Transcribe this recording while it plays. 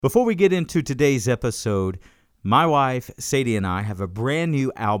Before we get into today's episode, my wife, Sadie, and I have a brand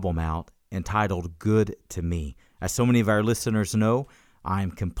new album out entitled Good to Me. As so many of our listeners know, I am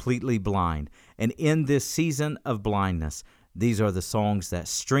completely blind. And in this season of blindness, these are the songs that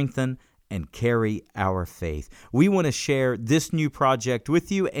strengthen and carry our faith. We want to share this new project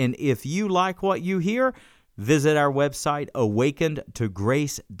with you, and if you like what you hear, visit our website,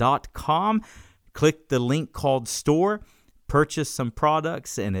 awakenedtograce.com. Click the link called Store, purchase some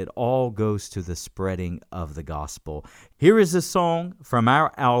products, and it all goes to the spreading of the gospel. Here is a song from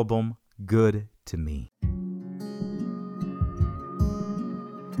our album, Good to Me.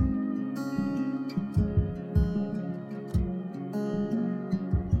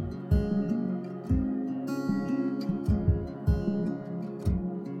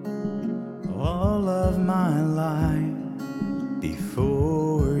 All of my life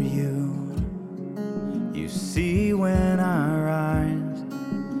before you see when I rise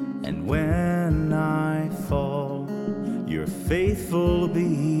and when I fall. You're faithful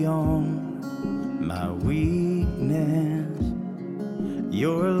beyond my weakness.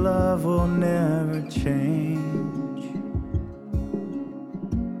 Your love will never change.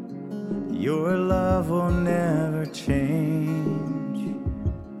 Your love will never change.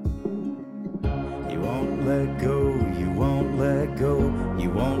 You won't let go, you won't let go, you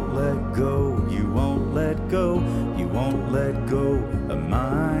won't let go, you won't let go, you won't let go of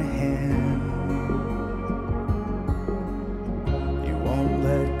my hand. You won't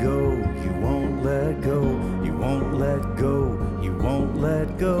let go, you won't let go, you won't let go, you won't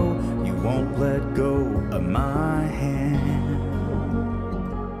let go, you won't let go of my hand.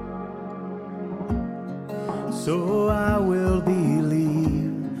 So I will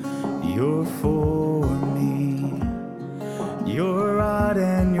believe you're for me. Your rod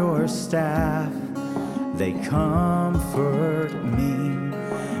and your staff, they comfort me.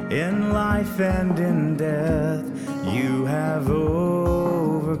 In life and in death, you have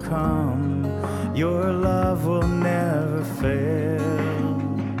overcome. Your love will never fail.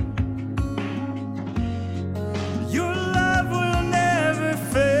 Your love will never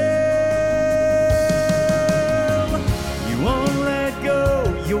fail. You won't let go,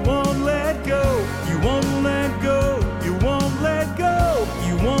 you won't let go, you won't let go, you won't let go,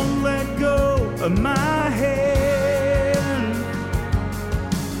 you won't let go of my hand.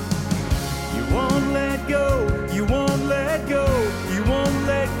 You won't let go, you won't let go, you won't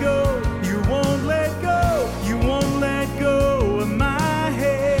let go, you won't let go, you won't let go of my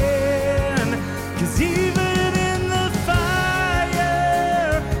hand. 'Cause even in the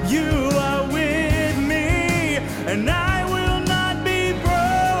fire, you are with me, and I will not be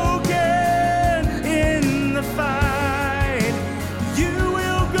broken in the fight. You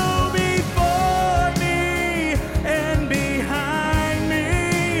will go before me and behind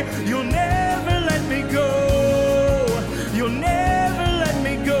me. You'll never let me go. You'll never let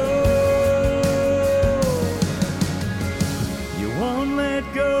me go. You won't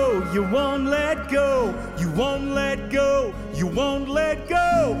let go. You won't let go. You won't let go. You won't let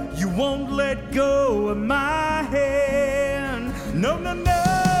go. You won't let go of my hand. No, no,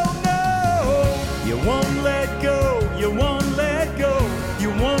 no, no. You won't let go. You won't let go. You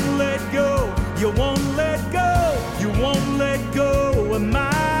won't let go. You won't let go. You won't let go of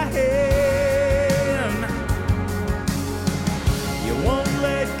my hand. You won't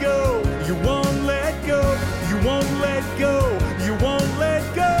let go. You won't let go. You won't let go. You won't let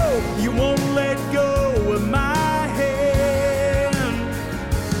go. You won't let go of my hand.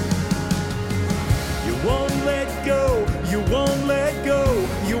 You won't let go. You won't let go.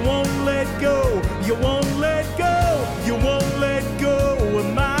 You won't let go. You won't let go. You won't let go of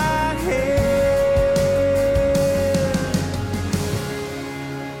my hand.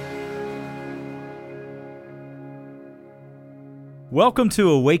 Welcome to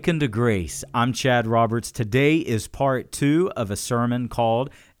Awaken to Grace. I'm Chad Roberts. Today is part 2 of a sermon called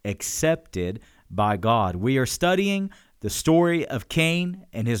Accepted by God. We are studying the story of Cain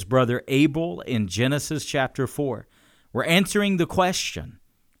and his brother Abel in Genesis chapter 4. We're answering the question,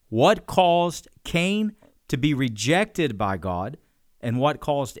 what caused Cain to be rejected by God and what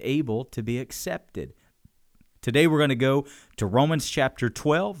caused Abel to be accepted? Today we're going to go to Romans chapter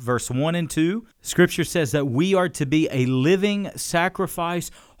 12, verse 1 and 2. Scripture says that we are to be a living sacrifice,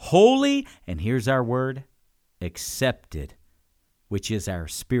 holy, and here's our word, accepted, which is our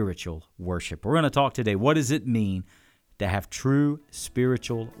spiritual worship. We're going to talk today, what does it mean to have true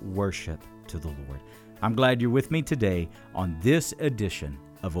spiritual worship to the Lord? I'm glad you're with me today on this edition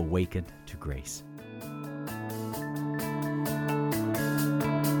of Awakened to Grace.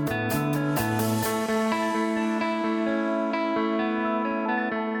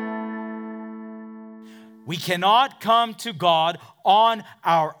 We cannot come to God on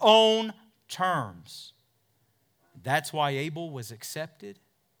our own terms. That's why Abel was accepted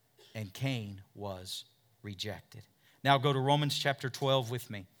and Cain was rejected. Now go to Romans chapter 12 with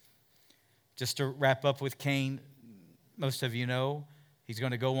me. Just to wrap up with Cain, most of you know he's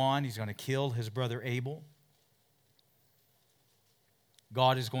going to go on. He's going to kill his brother Abel.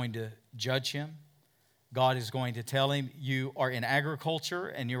 God is going to judge him. God is going to tell him, you are in agriculture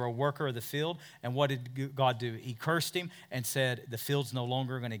and you're a worker of the field. And what did God do? He cursed him and said, the field's no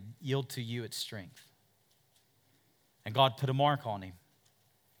longer going to yield to you its strength. And God put a mark on him.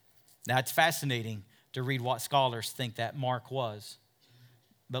 Now, it's fascinating to read what scholars think that mark was.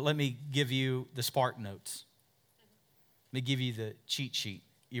 But let me give you the Spark Notes. Let me give you the cheat sheet.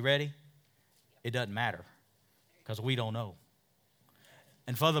 You ready? It doesn't matter because we don't know.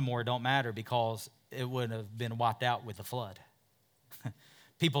 And furthermore, it don't matter because it would have been wiped out with the flood.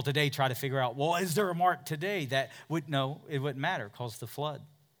 People today try to figure out, well, is there a mark today that would, no, it wouldn't matter because the flood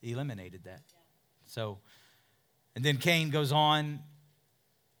eliminated that. Yeah. So, and then Cain goes on.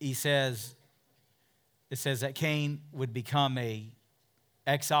 It says that Cain would become a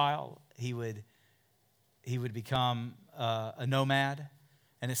exile. He would become a nomad.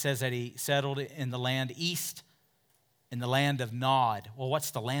 And it says that he settled in the land east, in the land of Nod. Well,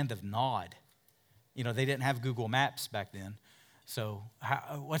 what's the land of Nod? You know, they didn't have Google Maps back then. So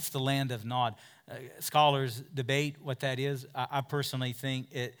what's the land of Nod? Scholars debate what that is. I personally think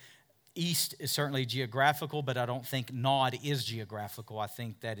east is certainly geographical, but I don't think Nod is geographical. I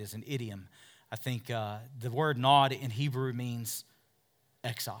think that is an idiom. I think the word Nod in Hebrew means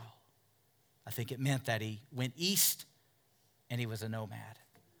exile. I think it meant that he went east and he was a nomad.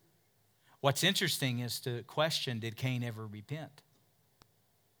 What's interesting is to question, did Cain ever repent?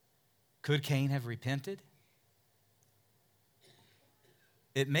 Could Cain have repented?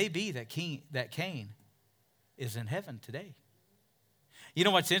 It may be that Cain is in heaven today. You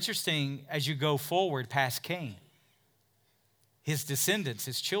know what's interesting as you go forward past Cain? His descendants,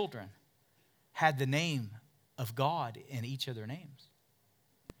 his children, had the name of God in each of their names.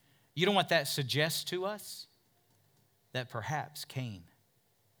 You know what that suggests to us? That perhaps Cain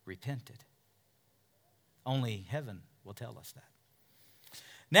repented. Only heaven will tell us that.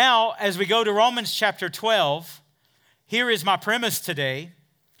 Now, as we go to Romans chapter 12, here is my premise today.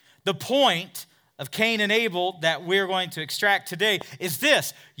 The point of Cain and Abel that we're going to extract today is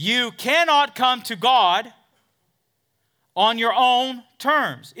this: you cannot come to God on your own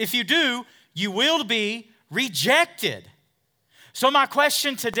terms. If you do, you will be rejected. So my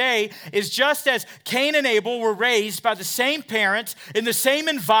question today is, just as Cain and Abel were raised by the same parents, in the same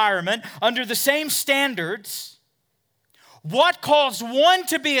environment, under the same standards, what caused one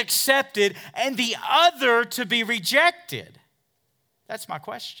to be accepted and the other to be rejected? That's my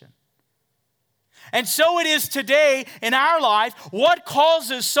question. And so it is today in our life. What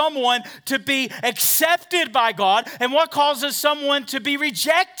causes someone to be accepted by God and what causes someone to be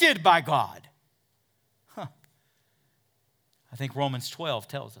rejected by God? I think Romans 12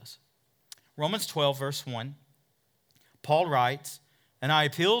 tells us. Romans 12, verse 1, Paul writes, "And I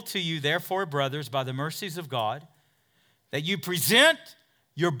appeal to you, therefore, brothers, by the mercies of God, that you present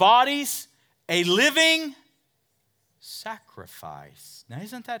your bodies a living sacrifice." Now,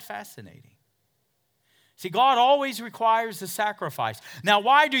 isn't that fascinating? See, God always requires a sacrifice. Now,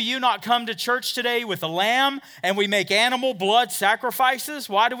 why do you not come to church today with a lamb and we make animal blood sacrifices?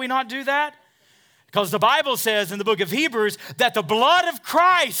 Why do we not do that? Because the Bible says in the book of Hebrews that the blood of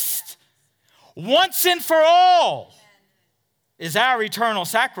Christ, once and for all, is our eternal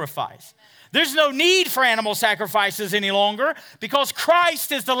sacrifice. There's no need for animal sacrifices any longer because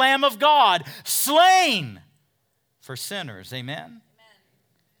Christ is the Lamb of God, slain for sinners. Amen?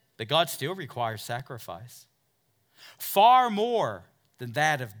 But God still requires sacrifice. Far more than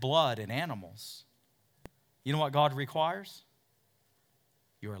that of blood and animals. You know what God requires?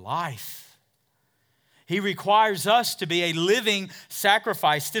 Your life. He requires us to be a living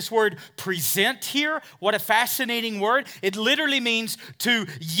sacrifice. This word present here, what a fascinating word. It literally means to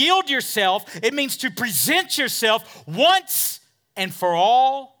yield yourself. It means to present yourself once and for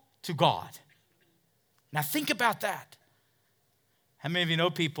all to God. Now think about that. How many of you know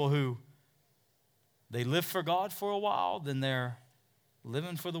people who they live for God for a while, then they're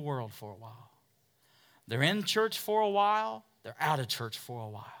living for the world for a while. They're in church for a while, they're out of church for a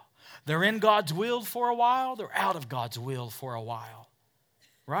while. They're in God's will for a while, they're out of God's will for a while.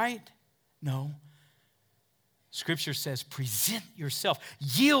 Right? No. Scripture says present yourself,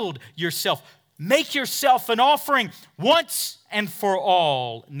 yield yourself, make yourself an offering once and for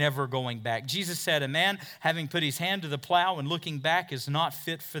all, never going back. Jesus said, a man having put his hand to the plow and looking back is not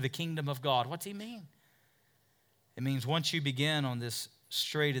fit for the kingdom of God. What's he mean? It means once you begin on this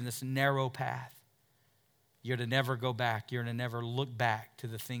straight and this narrow path, you're to never go back. You're to never look back to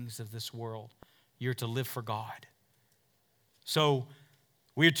the things of this world. You're to live for God. So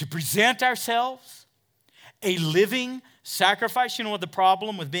we're to present ourselves a living sacrifice. You know what the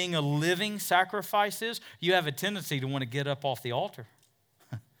problem with being a living sacrifice is? You have a tendency to want to get up off the altar.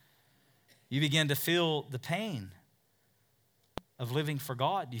 You begin to feel the pain of living for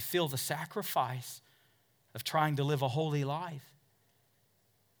God. You feel the sacrifice of trying to live a holy life.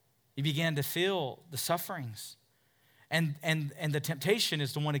 You begin to feel the sufferings. And the temptation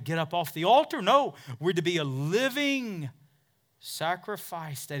is to want to get up off the altar. No, we're to be a living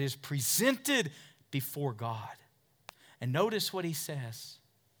sacrifice that is presented before God. And notice what he says.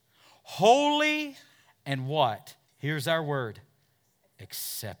 Holy and what? Here's our word.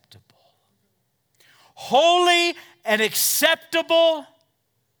 Acceptable. Holy and acceptable.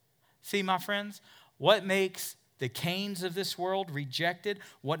 See, my friends, what makes the Cains of this world rejected?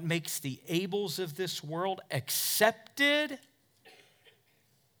 What makes the Ables of this world accepted?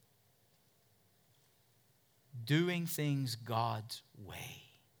 Doing things God's way.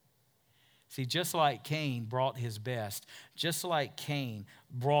 See, just like Cain brought his best, just like Cain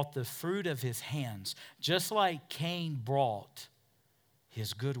brought the fruit of his hands, just like Cain brought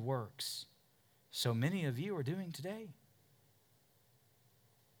his good works, so many of you are doing today.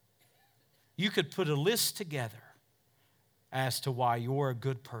 You could put a list together as to why you're a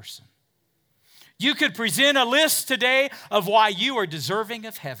good person. You could present a list today of why you are deserving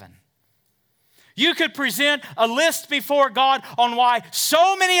of heaven. You could present a list before God on why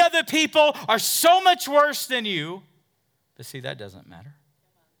so many other people are so much worse than you. But see, that doesn't matter.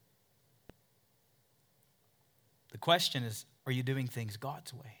 The question is, are you doing things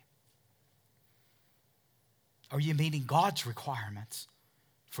God's way? Are you meeting God's requirements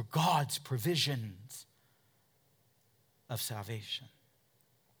for God's provisions of salvation?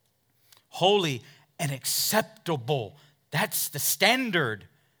 Holy and acceptable. That's the standard.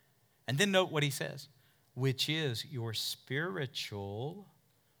 And then note what he says, which is your spiritual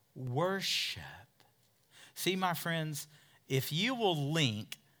worship. See, my friends, if you will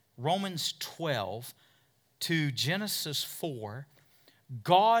link Romans 12 to Genesis 4,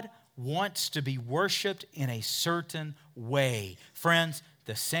 God wants to be worshiped in a certain way. Friends,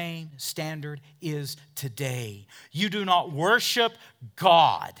 the same standard is today. You do not worship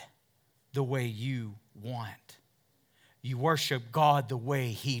God the way you want. You worship God the way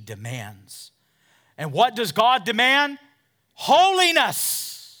He demands. And what does God demand?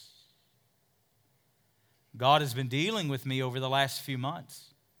 Holiness. God has been dealing with me over the last few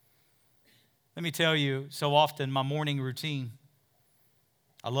months. Let me tell you, so often my morning routine,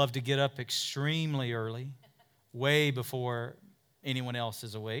 I love to get up extremely early, way before anyone else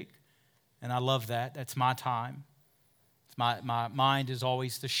is awake. And I love that. That's my time. My mind is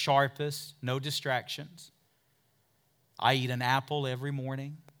always the sharpest, no distractions. I eat an apple every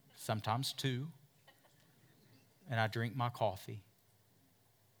morning, sometimes two, and I drink my coffee.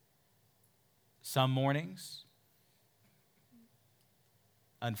 Some mornings,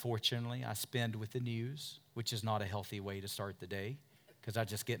 unfortunately, I spend with the news, which is not a healthy way to start the day, because I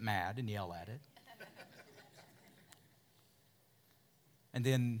just get mad and yell at it. And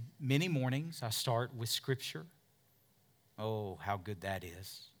then many mornings, I start with Scripture. Oh, how good that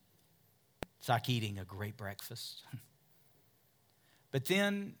is. It's like eating a great breakfast. But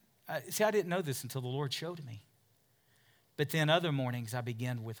then, see, I didn't know this until the Lord showed me. But then other mornings, I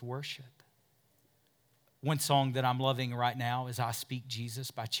begin with worship. One song that I'm loving right now is I Speak Jesus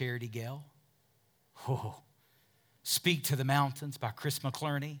by Charity Gale. Oh, Speak to the Mountains by Chris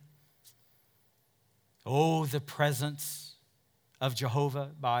McClerney. Oh, The Presence of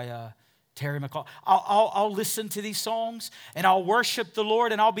Jehovah by Terry McCall. I'll listen to these songs and I'll worship the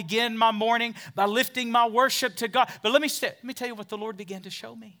Lord, and I'll begin my morning by lifting my worship to God. But let me tell you what the Lord began to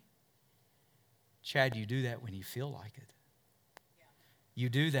show me. Chad, you do that when you feel like it. You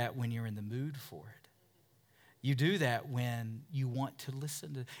do that when you're in the mood for it. You do that when you want to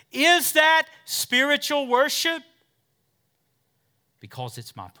listen to. Is that spiritual worship? Because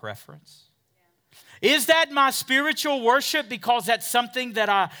it's my preference. Is that my spiritual worship because that's something that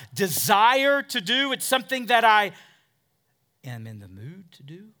I desire to do? It's something that I am in the mood to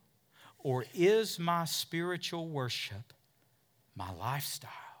do? Or is my spiritual worship my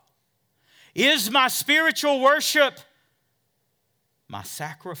lifestyle? Is my spiritual worship my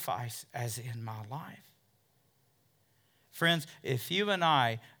sacrifice as in my life? Friends, if you and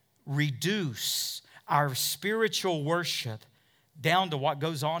I reduce our spiritual worship down to what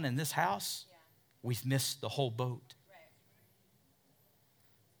goes on in this house, we've missed the whole boat.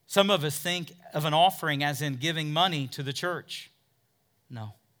 Some of us think of an offering as in giving money to the church.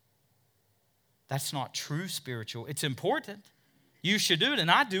 No. That's not true spiritual. It's important. You should do it,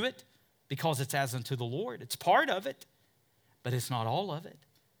 and I do it because it's as unto the Lord. It's part of it, but it's not all of it.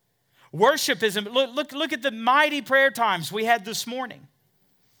 Worship is, look at the mighty prayer times we had this morning.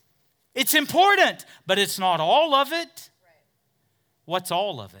 It's important, but it's not all of it. What's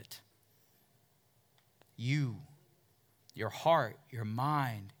all of it? You, your heart, your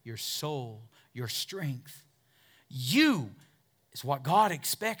mind, your soul, your strength. You is what God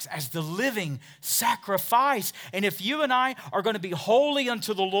expects as the living sacrifice. And if you and I are going to be holy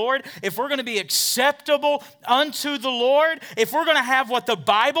unto the Lord, if we're going to be acceptable unto the Lord, if we're going to have what the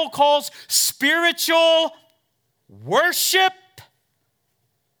Bible calls spiritual worship,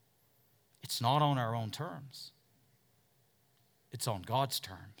 it's not on our own terms. It's on God's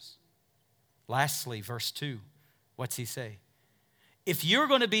terms. Lastly, verse 2, what's he say? If you're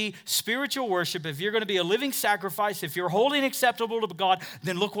going to be spiritual worship, if you're going to be a living sacrifice, if you're holy and acceptable to God,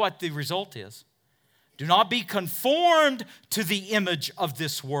 then look what the result is. Do not be conformed to the image of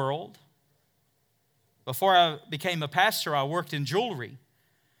this world. Before I became a pastor, I worked in jewelry.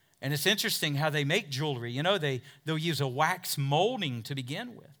 And it's interesting how they make jewelry. You know, they'll use a wax molding to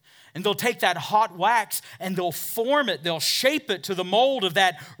begin with. And they'll take that hot wax and they'll form it. They'll shape it to the mold of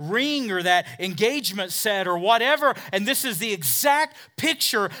that ring or that engagement set or whatever. And this is the exact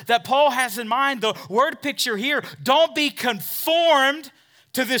picture that Paul has in mind. The word picture here, don't be conformed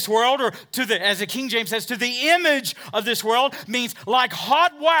to this world, or to the, as the King James says, to the image of this world, means like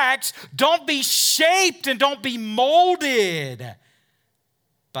hot wax, don't be shaped and don't be molded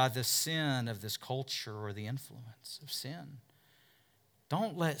by the sin of this culture or the influence of sin.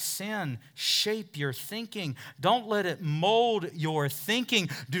 Don't let sin shape your thinking. Don't let it mold your thinking.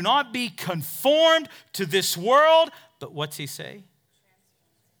 Do not be conformed to this world. But what's he say?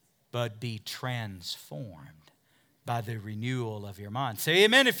 But be transformed by the renewal of your mind. Say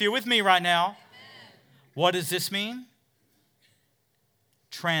amen if you're with me right now. Amen. What does this mean?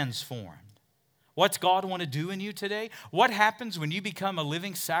 Transformed. What's God want to do in you today? What happens when you become a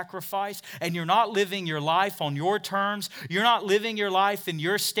living sacrifice and you're not living your life on your terms? You're not living your life in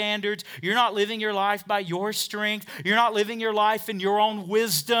your standards. You're not living your life by your strength. You're not living your life in your own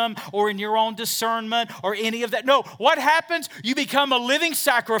wisdom or in your own discernment or any of that. No, what happens? You become a living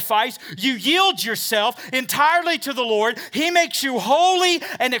sacrifice. You yield yourself entirely to the Lord. He makes you holy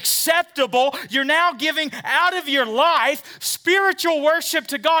and acceptable. You're now giving out of your life spiritual worship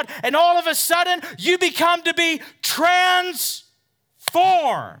to God. And all of a sudden, you become to be transformed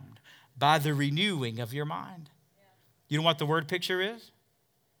by the renewing of your mind. You know what the word picture is?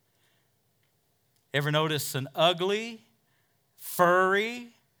 Ever notice an ugly, furry,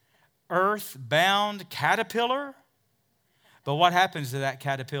 earth-bound caterpillar? But what happens to that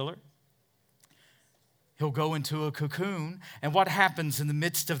caterpillar? He'll go into a cocoon, and what happens in the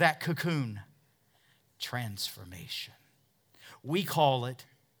midst of that cocoon? Transformation. We call it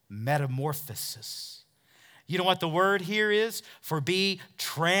metamorphosis. You know what the word here is for be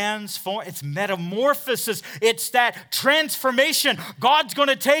transformed? It's metamorphosis. It's that transformation. God's going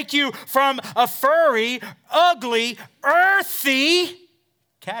to take you from a furry, ugly, earthy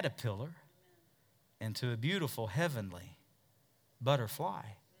caterpillar into a beautiful, heavenly butterfly.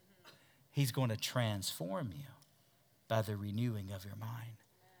 He's going to transform you by the renewing of your mind.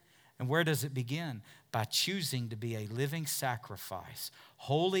 And where does it begin? By choosing to be a living sacrifice,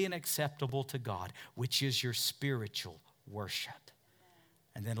 holy and acceptable to God, which is your spiritual worship.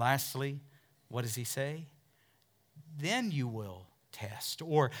 And then lastly, what does he say? Then you will test,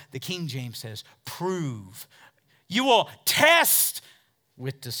 or the King James says, prove. You will test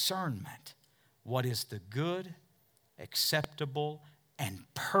with discernment what is the good, acceptable, and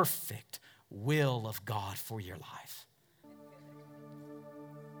perfect will of God for your life.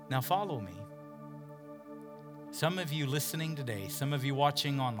 Now follow me. Some of you listening today, some of you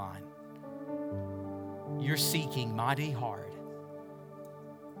watching online, you're seeking mighty hard.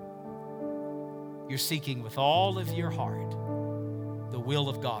 You're seeking with all of your heart the will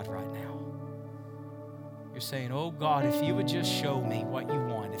of God right now. You're saying, oh God, if you would just show me what you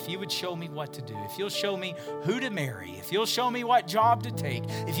want, if you would show me what to do, if you'll show me who to marry, if you'll show me what job to take,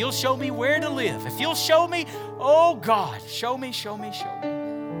 if you'll show me where to live, if you'll show me, oh God, show me, show me, show me.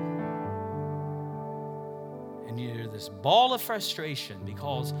 And you're this ball of frustration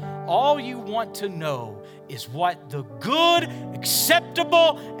because all you want to know is what the good,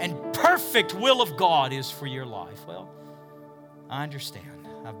 acceptable, and perfect will of God is for your life. Well, I understand.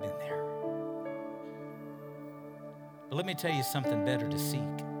 I've been there. But let me tell you something better to seek.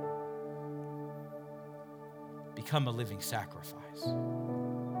 Become a living sacrifice.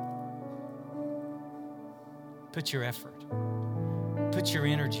 Put your effort, put your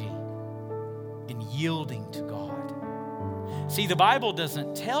energy in yielding to God. See, the Bible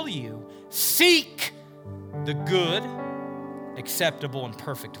doesn't tell you, seek the good, acceptable, and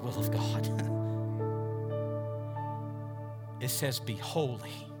perfect will of God. It says, be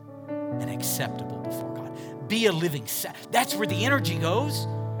holy and acceptable before God. Be a living that's where the energy goes.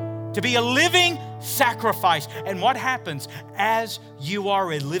 To be a living sacrifice. And what happens as you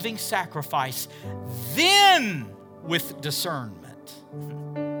are a living sacrifice? Then with discernment,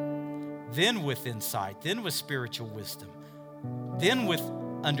 then with insight, then with spiritual wisdom, then with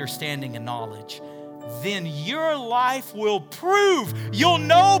understanding and knowledge, then your life will prove. You'll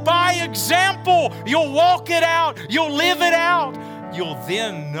know by example. You'll walk it out. You'll live it out. You'll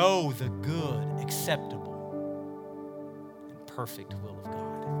then know the good, acceptable, and perfect will of God.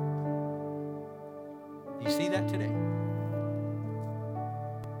 You see that today?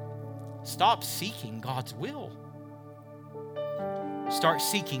 Stop seeking God's will. Start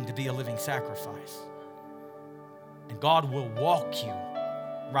seeking to be a living sacrifice. And God will walk you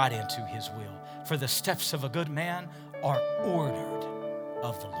right into His will. For the steps of a good man are ordered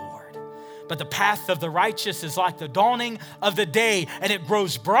of the Lord. But the path of the righteous is like the dawning of the day, and it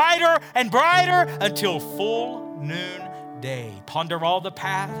grows brighter and brighter until full noonday. Ponder all the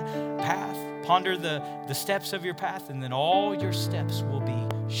path. Ponder the steps of your path, and then all your steps will be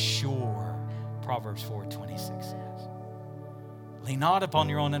sure. Proverbs 4:26 says. Lean not upon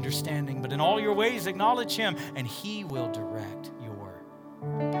your own understanding, but in all your ways acknowledge Him, and He will direct your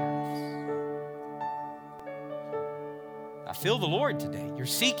paths. I feel the Lord today. You're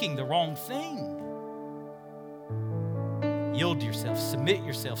seeking the wrong thing. Yield yourself, submit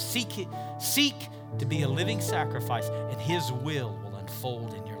yourself, seek to be a living sacrifice, and His will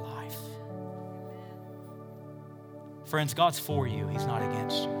unfold in your life. Friends, God's for you. He's not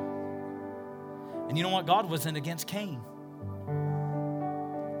against you. And you know what? God wasn't against Cain.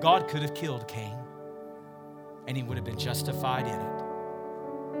 God could have killed Cain, and he would have been justified in it.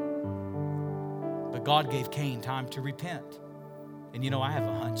 But God gave Cain time to repent. And you know, I have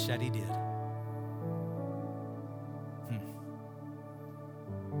a hunch that he did.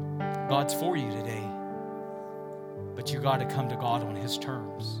 God's for you today, but you got to come to God on His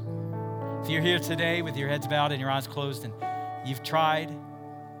terms. If you're here today with your heads bowed and your eyes closed, and you've tried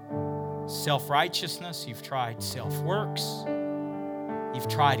self-righteousness, you've tried self-works, you've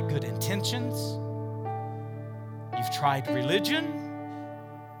tried good intentions, you've tried religion,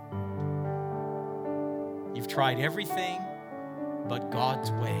 you've tried everything but God's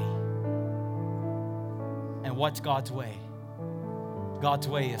way. And what's God's way? God's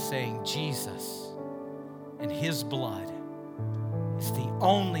way is saying Jesus and His blood is the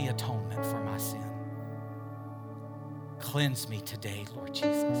only atonement for my sin. Cleanse me today, Lord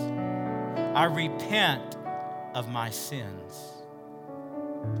Jesus. I repent of my sins.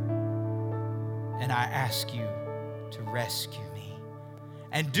 And I ask you to rescue me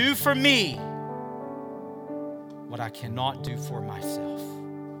and do for me what I cannot do for myself.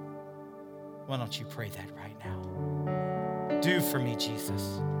 Why don't you pray that right now? Do for me,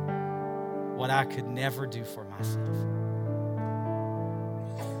 Jesus, what I could never do for myself.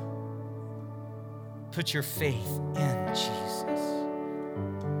 Put your faith in Jesus.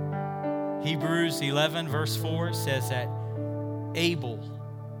 Hebrews 11 verse 4 says that Abel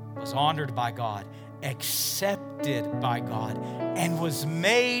was honored by God, accepted by God, and was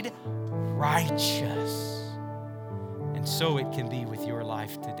made righteous. And so it can be with your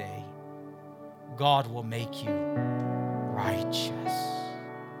life today. God will make you righteous.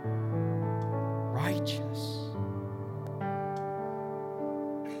 Righteous.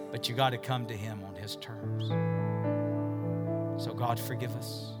 But you got to come to Him on His terms. So God, forgive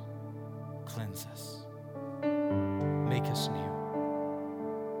us. Cleanse us. Make us new.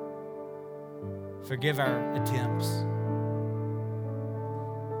 Forgive our attempts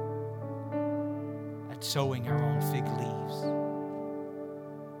at sowing our own fig leaves.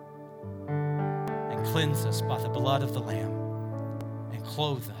 And cleanse us by the blood of the Lamb. And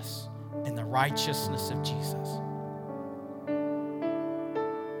clothe us in the righteousness of Jesus.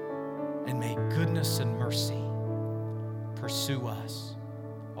 And may goodness and mercy pursue us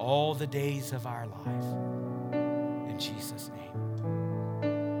all the days of our life. In Jesus' name.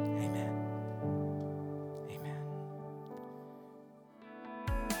 Amen. Amen.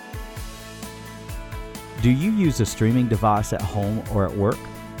 Do you use a streaming device at home or at work?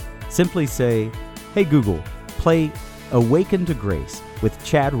 Simply say, "Hey Google, play Awaken to Grace with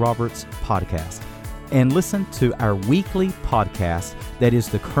Chad Roberts podcast," and listen to our weekly podcast that is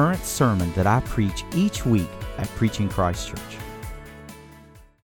the current sermon that I preach each week at Preaching Christ Church.